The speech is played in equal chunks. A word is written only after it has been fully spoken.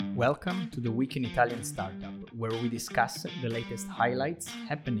Welcome to the Week in Italian Startup, where we discuss the latest highlights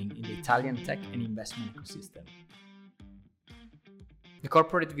happening in the Italian tech and investment ecosystem. The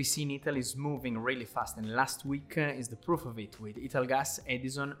corporate VC in Italy is moving really fast, and last week is the proof of it with ItalGas,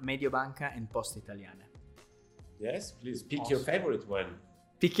 Edison, Mediobanca and Poste Italiane. Yes, please pick your favorite one.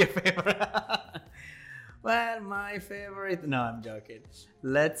 Pick your favorite. Well, my favorite. No, I'm joking.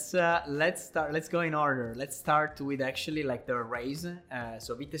 Let's start. Let's go in order. Let's start with actually like the raise.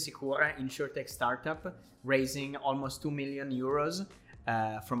 So ViteSicure, insurtech startup, raising almost 2 million euros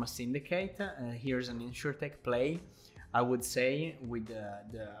from a syndicate. Here's an insurtech play, I would say, with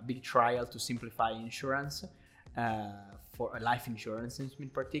the big trial to simplify insurance for life insurance in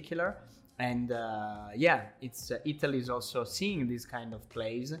particular. And it's Italy is also seeing these kind of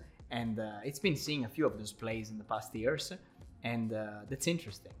plays. And it's been seeing a few of those plays in the past years, and that's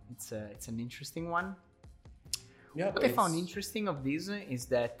interesting. It's an interesting one. Yeah, what I found interesting of this is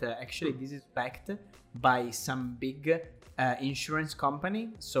that actually this is backed by some big insurance company.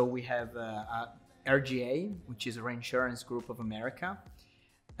 So we have RGA, which is Reinsurance Group of America,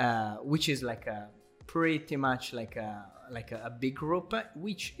 which is like a pretty much like a big group,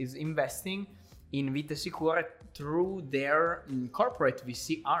 which is investing in ViteSicure through their corporate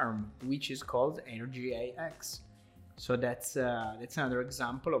VC arm, which is called RGAX. So that's another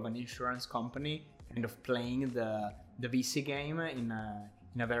example of an insurance company kind of playing the VC game in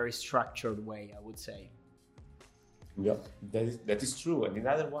a very structured way, I would say. Yeah, that is true. And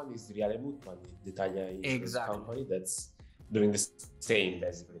another one is Reale Mutual, the Italian insurance company that's doing the same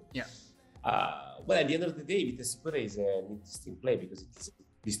basically. Yeah. Well, at the end of the day, ViteSicure is an interesting play because it's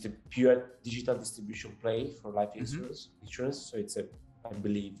pure digital distribution play for life insurance. So it's I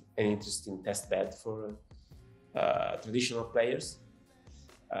believe, an interesting test bed for traditional players.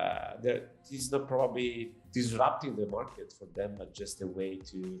 This is not probably disrupting the market for them, but just a way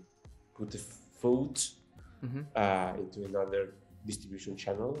to put a foot into another distribution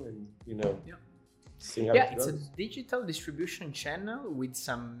channel, and see how it goes. It's a digital distribution channel with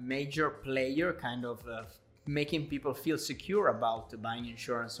some major player kind of making people feel secure about buying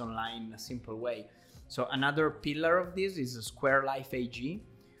insurance online in a simple way. So another pillar of this is Square Life AG,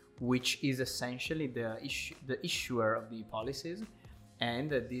 which is essentially the issuer of the policies. And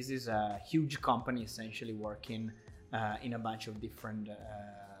this is a huge company essentially working in a bunch of different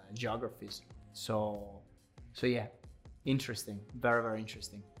geographies. So yeah, interesting, very, very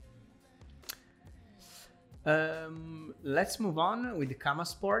interesting. Let's move on with the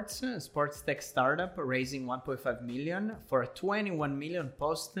Kama.Sport, sports tech startup, raising 1.5 million for a 21 million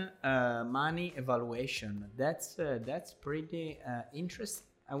post money evaluation. That's pretty interesting,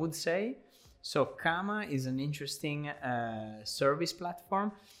 I would say. So Kama is an interesting service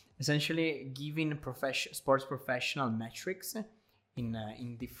platform, essentially giving sports professional metrics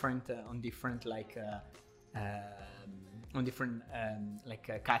in different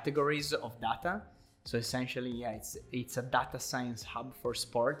categories of data. So essentially, it's a data science hub for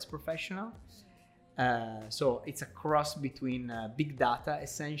sports professional. So it's a cross between big data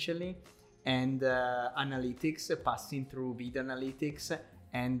essentially and analytics, passing through video analytics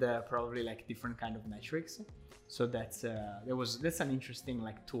and probably like different kind of metrics. So that's an interesting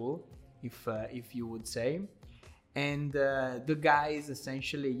like tool, if you would say. And the guys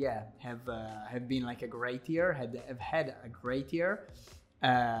essentially have been like a great year. Have had a great year.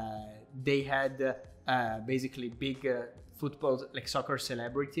 They had basically big football, like soccer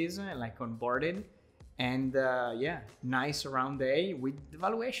celebrities, like onboarded, and nice round day. With the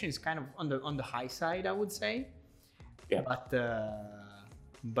valuation is kind of on the high side, I would say. Yeah.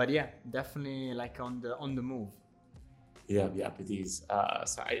 But yeah, definitely like on the move. Yeah, it is.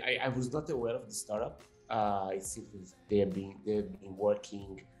 So I was not aware of the startup. It seems they have been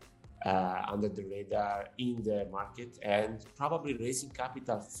working under the radar in their market and probably raising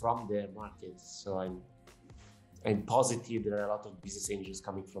capital from their market. So I'm positive there are a lot of business angels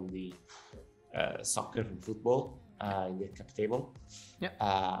coming from the soccer and football in the cap table. Yeah.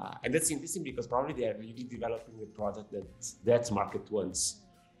 And that's interesting because probably they are really developing a product that market wants.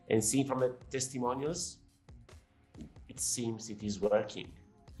 And seeing from the testimonials, it seems it is working.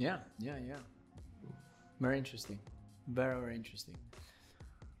 Yeah. Very interesting. Very, very interesting.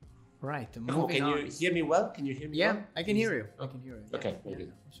 Right. Can you hear me well? Can you hear me well? Yeah, I can hear you. I can hear you. Okay, yeah,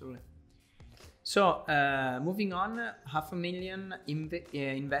 absolutely. So, moving on, 500,000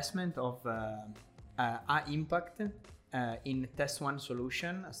 investment of impact in Test1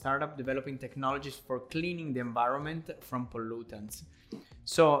 Solutions, a startup developing technologies for cleaning the environment from pollutants.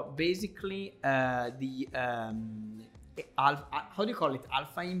 So basically, how do you call it?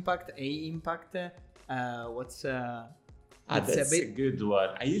 Alpha impact, A impact. That's a good one.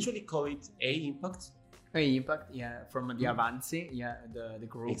 I usually call it A-Impact. Impact, yeah, from the Avanzi, the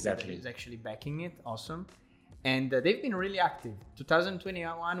group that is actually backing it. Awesome. And they've been really active.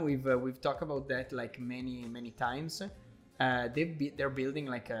 2021, we've talked about that like many times. They're building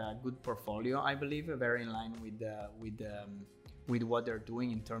like a good portfolio, I believe, very in line with what they're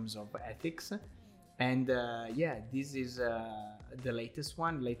doing in terms of ethics. And this is the latest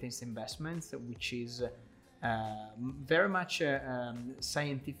investments, which is very much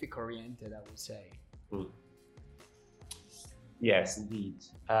scientific oriented, I would say. Yes, indeed.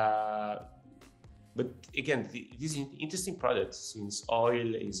 But again, this is an interesting product since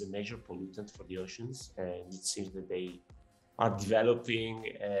oil is a major pollutant for the oceans, and it seems that they are developing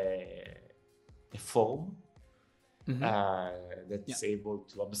a foam that's able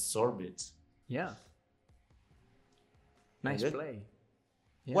to absorb it. Yeah. Nice play.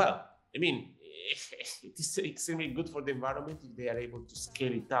 Yeah. Well, I mean, it is extremely good for the environment if they are able to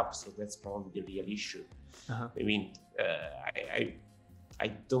scale it up. So that's probably the real issue. I mean, I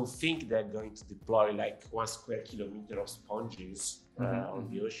don't think they're going to deploy like 1 square kilometer of sponges on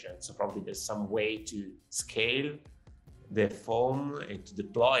the ocean. So probably there's some way to scale the foam and to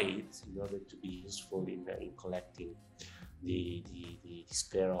deploy it in order to be useful in collecting the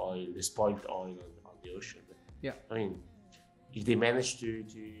spare oil, the spoiled oil on the ocean. Yeah. I mean, if they manage to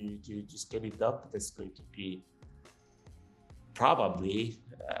scale it up, that's going to be probably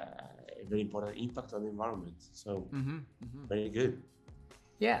a very important impact on the environment. So very good.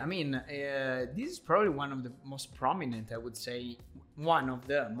 Yeah, I mean, this is probably one of the most prominent, I would say, one of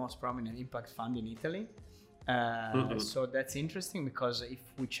the most prominent impact fund in Italy. So that's interesting because if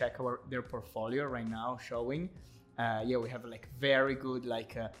we check their portfolio right now showing, we have like very good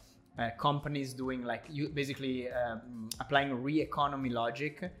companies doing like basically applying re-economy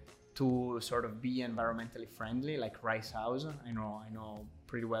logic to sort of be environmentally friendly, like Rice House. I know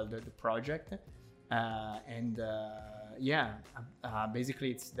pretty well the project,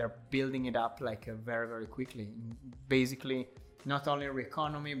 basically they're building it up like very, very quickly. Basically, not only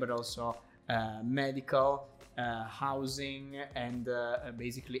re-economy but also medical, housing, and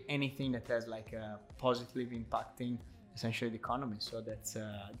basically anything that has like positively impacting essentially the economy. So that's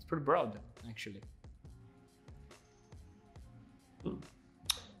it's pretty broad actually.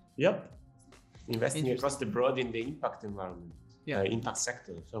 Yep, investing across the broad in the impact environment, impact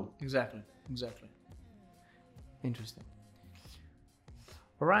sector. So exactly. Interesting.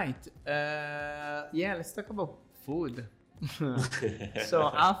 All right. Let's talk about food.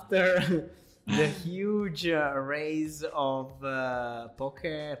 So after the huge raise of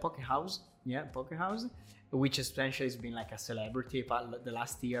Poke House, which essentially has been like a celebrity the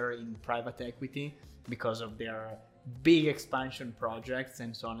last year in private equity because of their big expansion projects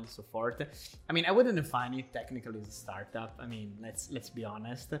and so on and so forth. I mean, I wouldn't define it technically as a startup. I mean, let's be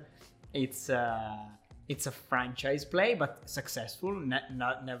honest. It's a franchise play, but successful,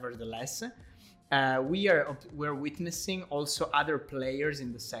 nevertheless. We're witnessing also other players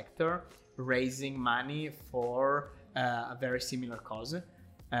in the sector raising money for a very similar cause.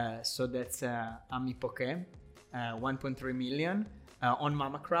 So that's Ami Poke, 1.3 million on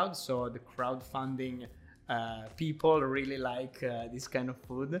Mama Crowd. So the crowdfunding people really like this kind of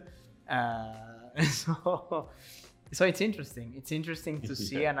food. So it's interesting. It's interesting to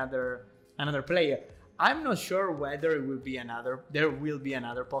see another player. I'm not sure whether there will be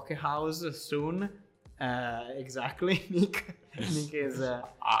another Poke House soon. Exactly, Nick. Nick is.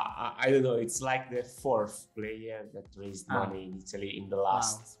 I don't know. It's like the 4th player that raised money in Italy in the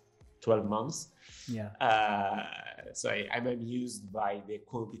last 12 months. Yeah. So I'm amused by the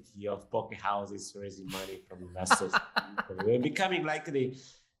quantity of Poke Houses raising money from investors. We're becoming like the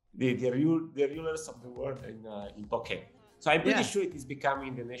rulers of the world in Poke. So I'm pretty sure it is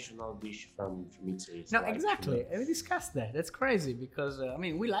becoming the national dish from Italy. No, exactly. We discussed that. That's crazy because I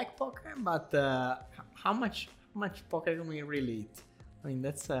mean we like poke, but how much poke can we really eat? I mean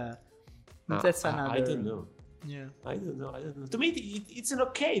that's another. I don't know. Yeah. I don't know. To me, it's an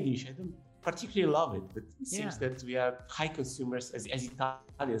okay dish. I don't particularly love it, but it seems that we are high consumers as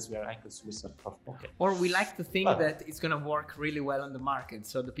Italians. We are high consumers of poke. Or we like to think that it's gonna work really well on the market.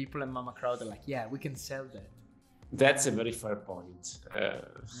 So the people in Mama Crowd are like, we can sell that. That's a very fair point.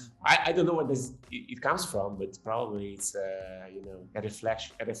 I don't know where it comes from, but probably it's a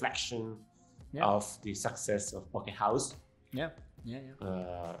reflection of the success of Poke House. Yeah.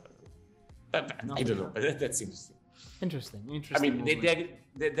 But I don't know. But that's interesting. Interesting. I mean,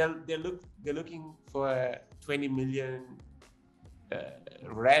 they're looking for 20 million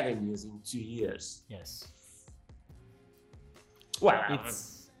revenues in 2 years. Yes. Well,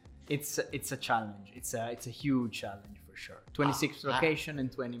 it's a challenge. It's a huge challenge for sure. 26 location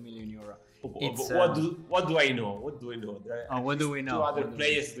and 20 million euro. What do I know? What do we know? There are what do we know? Two other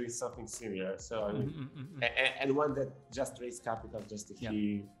players doing something similar. So I mean, and one that just raised capital just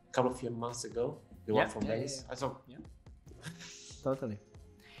a couple of months ago. The one from Venice. Yeah. Totally.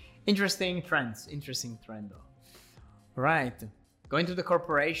 Interesting trend though. Right. Going to the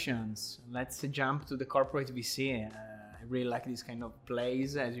corporations. Let's jump to the corporate VC. I really like this kind of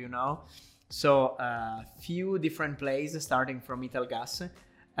plays, as you know. So few different plays starting from ItalGas,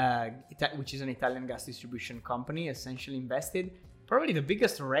 which is an Italian gas distribution company, essentially invested probably the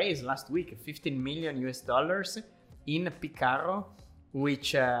biggest raise last week, $15 million in Picarro,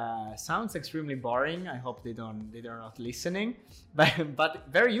 which sounds extremely boring. I hope they're not listening, but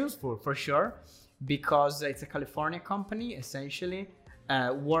very useful for sure, because it's a California company essentially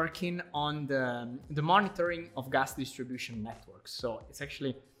working on the monitoring of gas distribution networks. So it's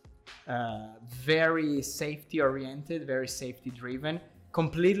actually very safety oriented, very safety driven,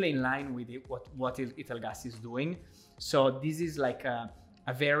 completely in line with what ItalGas is doing. So this is like a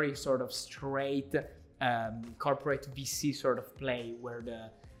very sort of straight corporate VC sort of play, where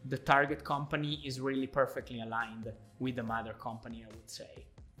the target company is really perfectly aligned with the mother company, I would say.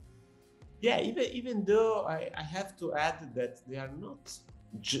 Yeah, even though I have to add that they are not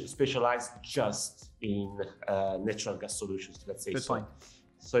specialized just in natural gas solutions, let's say. Good point.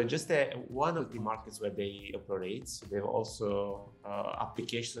 So just one of the markets where they operate, so they have also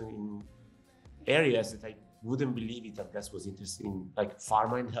application in areas that I wouldn't believe ItalGas was interested in, like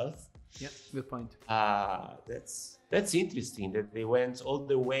pharma and health. Yeah, good point. That's interesting that they went all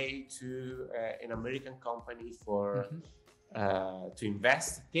the way to an American company for to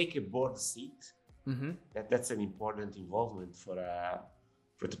invest, take a board seat. That's an important involvement for a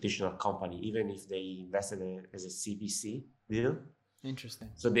traditional company, even if they invested as a CVC deal. Interesting.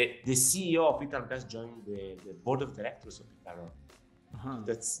 So the CEO of ItalGas joined the board of directors of Picarro.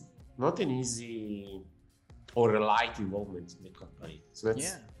 That's not an easy or a light involvement in the company. So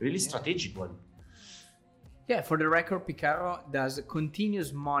that's really strategic one. Yeah, for the record, Picarro does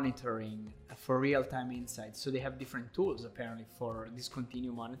continuous monitoring for real-time insights. So they have different tools apparently for this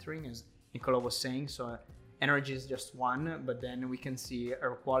continuous monitoring, as Nicola was saying. So energy is just one, but then we can see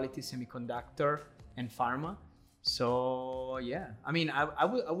air quality, semiconductor, and pharma. So yeah, I mean, I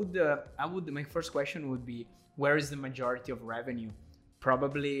would. My first question would be, where is the majority of revenue?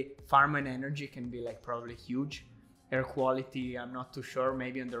 Probably pharma and energy can be like probably huge. Air quality, I'm not too sure.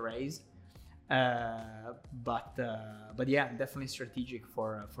 Maybe on the raise. But yeah, definitely strategic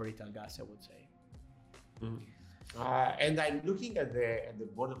for ItalGas, I would say. And I'm looking at the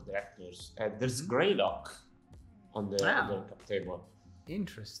board of directors. There's Greylock on the cap table.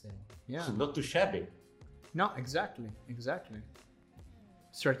 Interesting. Yeah. So not too shabby. No, exactly.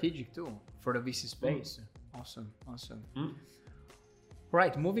 Strategic too for the VC space. Awesome.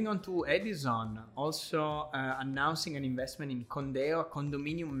 Right, moving on to Edison, also announcing an investment in Condeo, a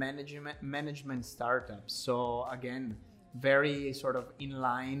condominium management startup. So again, very sort of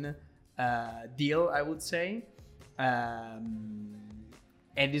in-line deal, I would say.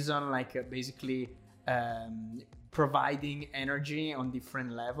 Edison, like basically providing energy on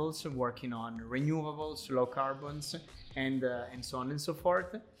different levels, working on renewables, low carbons, and so on and so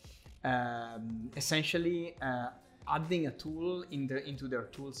forth. Essentially, adding a tool into their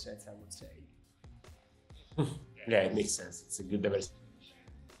tool sets, I would say. Yeah, it makes sense. It's a good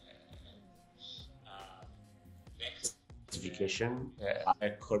diversification,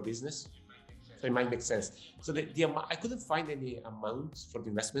 a core business. So it might make sense. So the I couldn't find any amount for the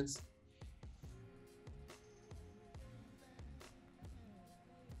investments.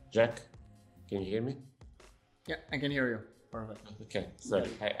 Jack, can you hear me? Yeah, I can hear you. Perfect. Okay, sorry,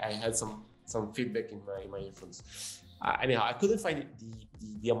 I had some feedback in my earphones. Anyhow, I couldn't find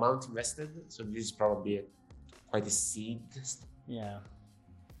the amount invested, so this is probably quite a seed. Yeah.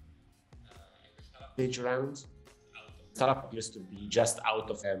 Stage round. Startup appears to be just out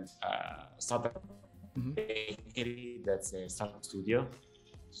of startup bakery. That's a startup studio.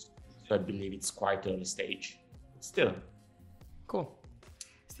 So I believe it's quite early stage. Still. Cool.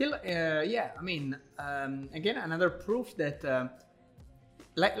 Still, yeah. I mean, again, another proof that,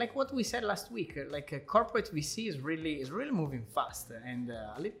 like what we said last week, like corporate VC is really moving fast, and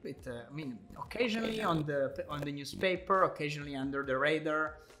a little bit. I mean, occasionally on the newspaper, occasionally under the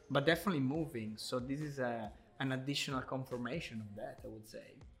radar, but definitely moving. So this is an additional confirmation of that, I would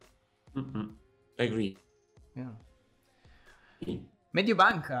say. I agree. Yeah.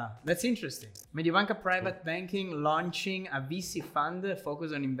 Mediobanca, that's interesting. Mediobanca Private Banking launching a VC fund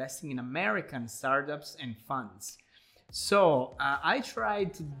focused on investing in American startups and funds. So I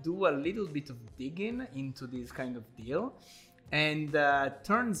tried to do a little bit of digging into this kind of deal, and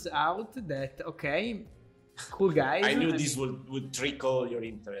turns out that okay, cool guys. I knew this would trickle your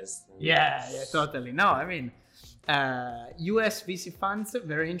interest. Yeah, totally. No, I mean, US VC funds,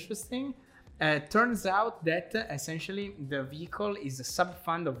 very interesting. Turns out that essentially the vehicle is a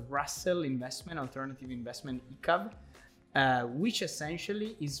sub-fund of Russell Investment, Alternative Investment ICAV, which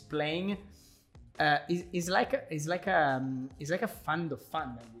essentially is playing, is like a fund of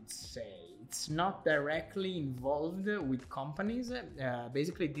fund, I would say. It's not directly involved with companies.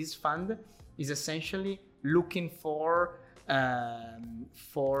 Basically, this fund is essentially looking for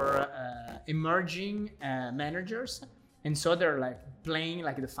emerging managers, and so they're like playing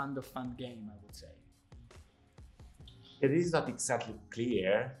like the fund of fund game, I would say. It is not exactly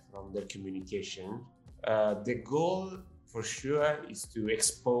clear from their communication. The goal for sure is to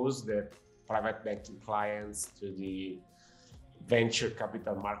expose the private banking clients to the venture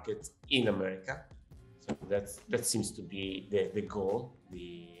capital market in America. So that seems to be the goal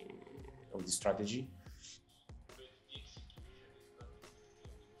of the strategy.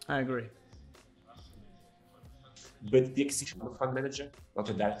 I agree. But the execution of a fund manager, not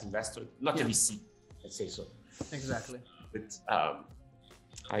a direct investor, not a VC, let's say so. Exactly. But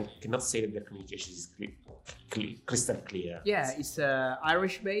I cannot say that their communication is crystal clear. Yeah, it's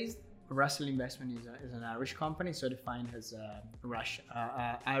Irish-based. Russell Investment is an Irish company, so defined as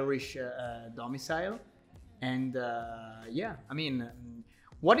Irish domicile. And yeah, I mean,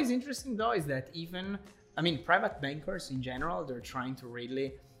 what is interesting though is that even, I mean, private bankers in general, they're trying to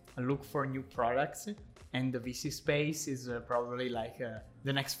really look for new products, and the VC space is probably like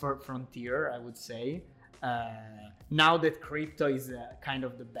the next frontier, I would say. Now that crypto is kind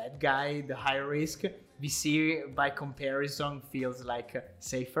of the bad guy, the high risk, VC by comparison feels like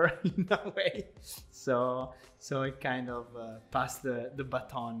safer in a way. So it kind of passed the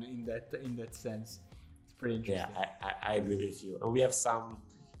baton in that sense. It's pretty interesting. Yeah, I agree with you. And we have some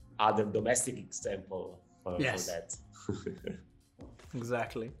other domestic example for that.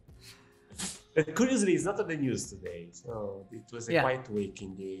 Exactly. But curiously, it's not on the news today. So it was a quiet week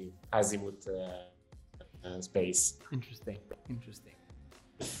in the Azimuth space. Interesting.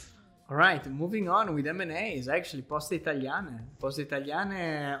 All right, moving on with M&A is actually Poste Italiane. Poste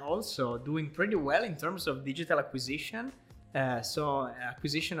Italiane also doing pretty well in terms of digital acquisition. So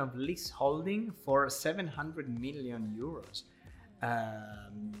acquisition of lease holding for 700 million euros.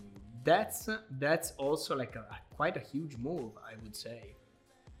 That's also like quite a huge move, I would say.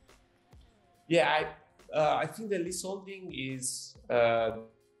 Yeah, I think the lease holding is the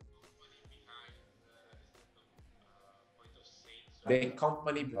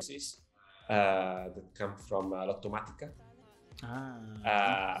company process that come from Lottomatica.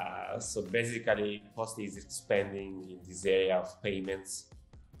 So basically, Poste is expanding in this area of payments.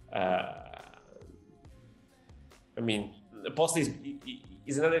 I mean, Poste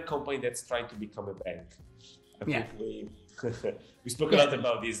is another company that's trying to become a bank. We spoke a lot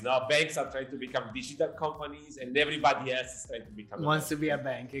about this. Now banks are trying to become digital companies, and everybody else is trying to become wants to be a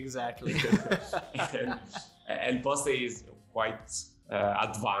bank, exactly. and Poste is quite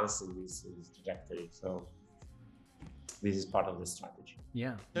advanced in this trajectory. So this is part of the strategy.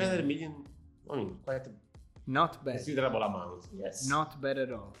 Yeah. 300 million, I mean, quite a not bad. Considerable amount, yes. Not bad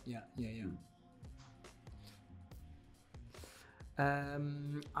at all. Yeah.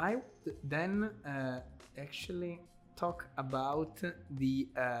 I would then actually talk about the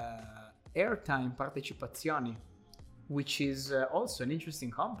Airtime Partecipazioni, which is also an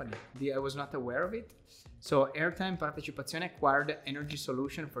interesting company. I was not aware of it. So Airtime Partecipazioni acquired Energy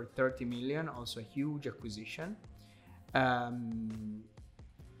Solution for 30 million, also a huge acquisition.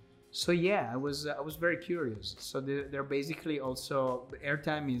 So yeah, I was very curious. So they're basically also,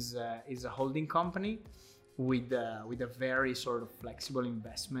 Airtime is a holding company with a very sort of flexible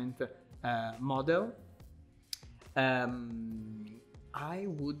investment model. I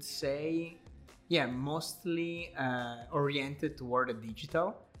would say, yeah, mostly oriented toward a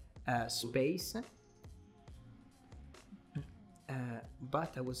digital space.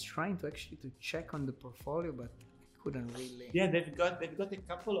 But I was trying to check on the portfolio, but I couldn't really. Yeah, they've got a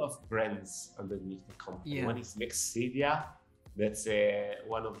couple of brands underneath the company. Yeah. One is Nexidia. That's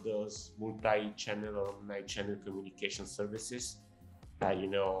one of those multi-channel or omni-channel communication services.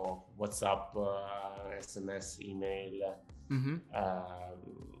 WhatsApp, SMS, email,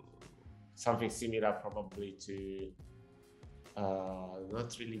 something similar probably to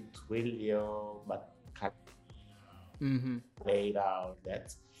not really Twilio, but data or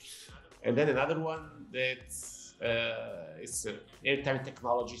that. And then another one that's it's Airtime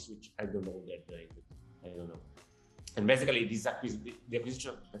Technologies, which I don't know what they're doing. I don't know. And basically, the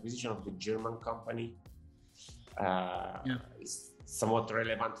acquisition of the German company is somewhat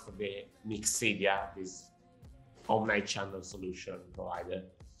relevant for the Mixedia, this omni-channel solution provider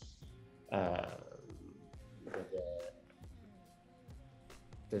that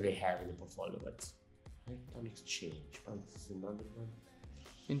they have in the portfolio. But Airtime Exchange, but this is another one.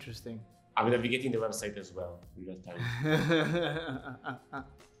 Interesting. I'm navigating the website as well in real time.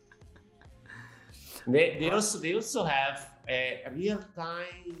 They also have a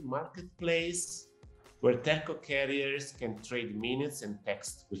real-time marketplace where telco carriers can trade minutes and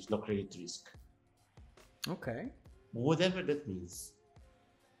text with no credit risk. Okay. Whatever that means.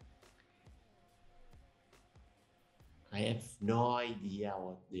 I have no idea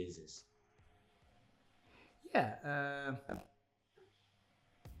what this is. Yeah.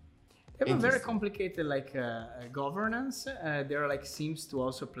 They have a very complicated governance. There seems to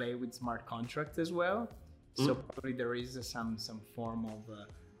also play with smart contracts as well. So probably there is some form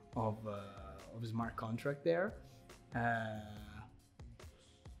of smart contract there.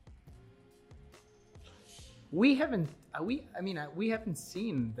 We haven't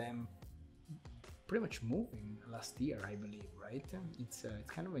seen them pretty much moving last year, I believe, right? It's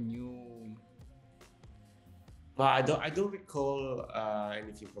kind of a new. But I don't recall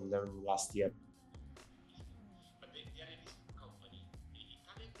anything from them last year. But they are a different company. The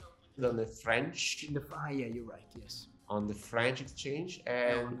Italian company on the French. Yeah, you're right. Yes. On the French exchange,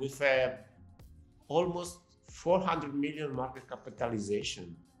 and with almost 400 million market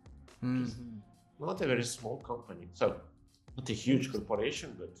capitalization. Not a very small company, so not a huge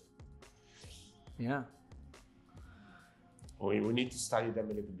corporation, but yeah. We need to study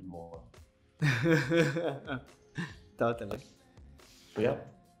them a little bit more. Totally. Yeah.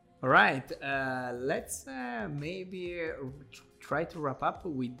 All right. Let's maybe try to wrap up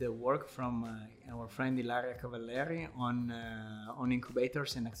with the work from our friend Ilaria Cavalleri on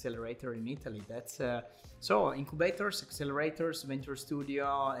incubators and accelerator in Italy. That's so incubators, accelerators, venture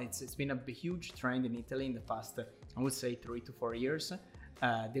studio. It's been a huge trend in Italy in the past, I would say 3 to 4 years.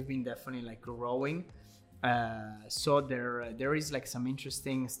 They've been definitely growing. So there is some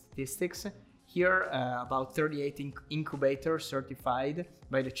interesting statistics. Here, about 38 incubators certified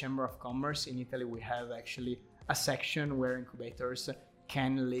by the Chamber of Commerce. In Italy, we have actually a section where incubators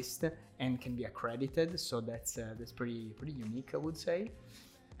can list and can be accredited. So that's pretty unique, I would say.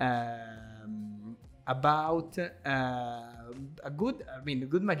 About a good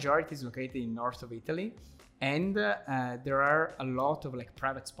majority is located in north of Italy, and there are a lot of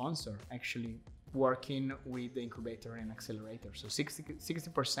private sponsor actually working with the incubator and accelerator. So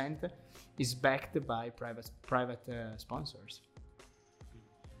 60% is backed by private sponsors.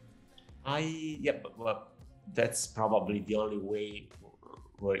 But that's probably the only way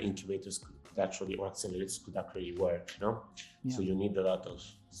where incubators could actually, or accelerators could actually work, no? Yeah. So you need a lot of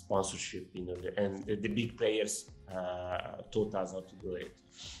sponsorship, and the big players taught us how to do it.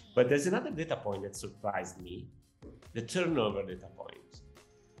 But there's another data point that surprised me, the turnover data point.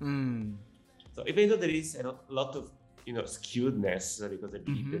 So even though there is a lot of skewedness, because I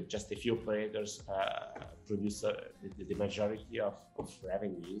believe that just a few operators produce the majority of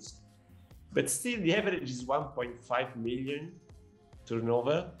revenues, but still the average is 1.5 million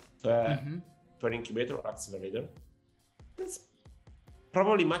turnover per incubator or accelerator. That's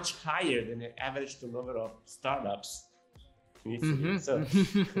probably much higher than the average turnover of startups in Italy. So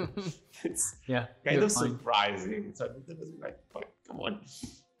it's kind of surprising. So it was oh, come on.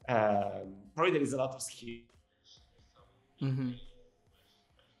 Probably there is a lot of skill.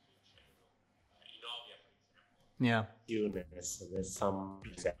 Yeah. There's some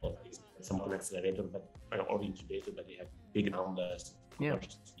examples, some accelerator, or incubator, but they have big numbers. Yeah.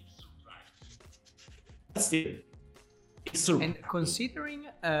 And considering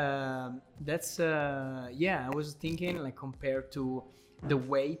that's I was thinking compared to the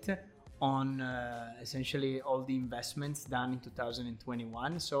weight on essentially all the investments done in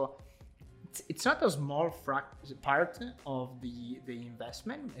 2021. So it's not a small part of the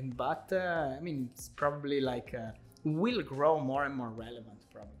investment, but it's probably will grow more and more relevant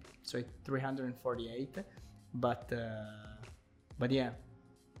probably. So it's 348, but it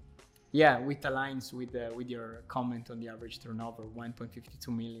aligns with your comment on the average turnover, 1.52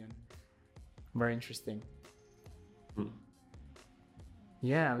 million. Very interesting.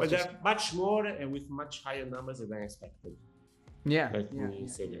 Yeah, but there are much more and with much higher numbers than I expected. Let me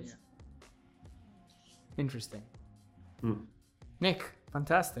say this. Interesting. Nick,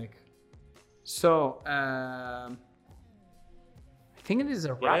 fantastic. So I think it is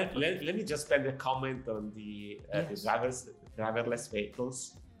a wrap. Let me just spend a comment on the driverless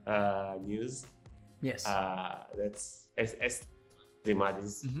vehicles news. Yes. That's Estrima,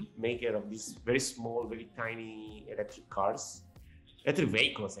 this maker of these very small, very tiny electric cars, electric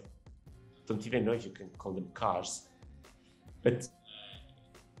vehicles. I don't even know if you can call them cars, but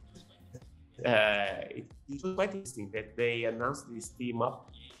it was quite interesting that they announced this team up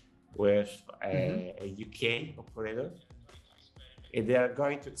with a UK operator, and they are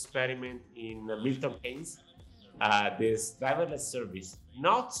going to experiment in Milton Keynes. This driverless service,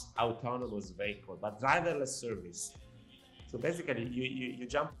 not autonomous vehicle, but driverless service. So basically, you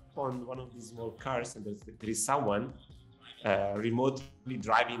jump on one of these small cars, and there is someone remotely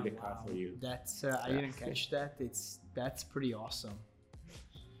driving the car for you. That's I didn't catch that. That's pretty awesome.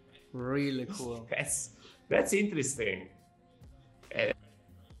 Really cool. That's interesting.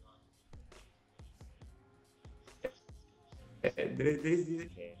 There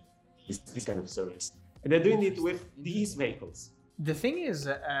is this kind of service, and they're doing it with these vehicles. The thing is,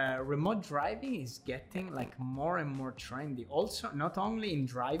 remote driving is getting like more and more trendy. Also, not only in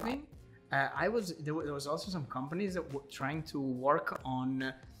driving, there was also some companies that were trying to work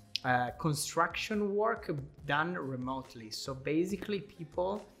on construction work done remotely. So basically,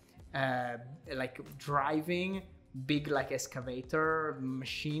 people like driving big like excavator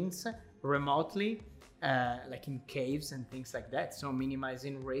machines remotely, like in caves and things like that. So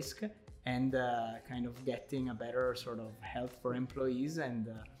minimizing risk and kind of getting a better sort of health for employees. And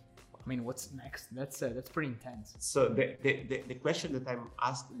I mean, what's next? That's pretty intense. So the question that I'm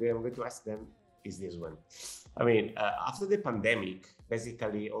going to ask them is this one. I mean, after the pandemic,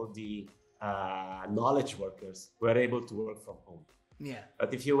 basically all the knowledge workers were able to work from home. Yeah.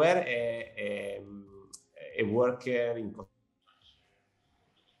 But if you were a worker in construction,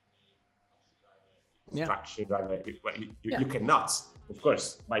 you cannot, of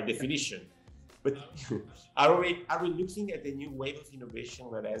course, by definition. But are we looking at a new wave of innovation?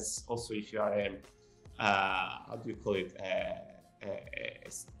 Whereas also, if you are how do you call it,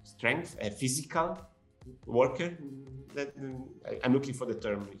 a physical worker? I'm looking for the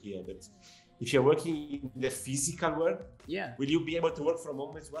term here. But if you're working in the physical world, will you be able to work from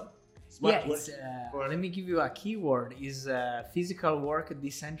home as well? Smart work. Let me give you a keyword: is physical work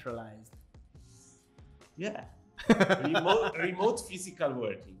decentralized? Yeah, remote physical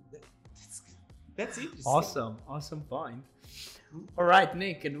working. That's interesting. Awesome point. All right,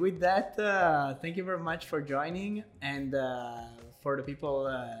 Nick, and with that, thank you very much for joining, and for the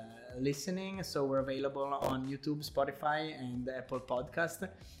people listening. So we're available on YouTube, Spotify, and Apple Podcast,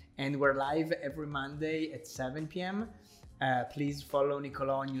 and we're live every Monday at 7 p.m. Please follow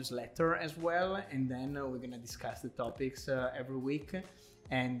Nicola newsletter as well, and then we're gonna discuss the topics every week.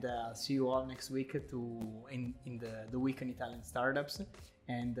 And see you all next week in the week in Italian startups.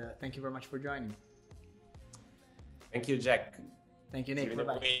 And thank you very much for joining. Thank you, Jack. Thank you, Nick.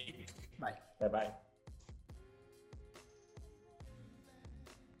 Bye-bye. Bye. Bye-bye.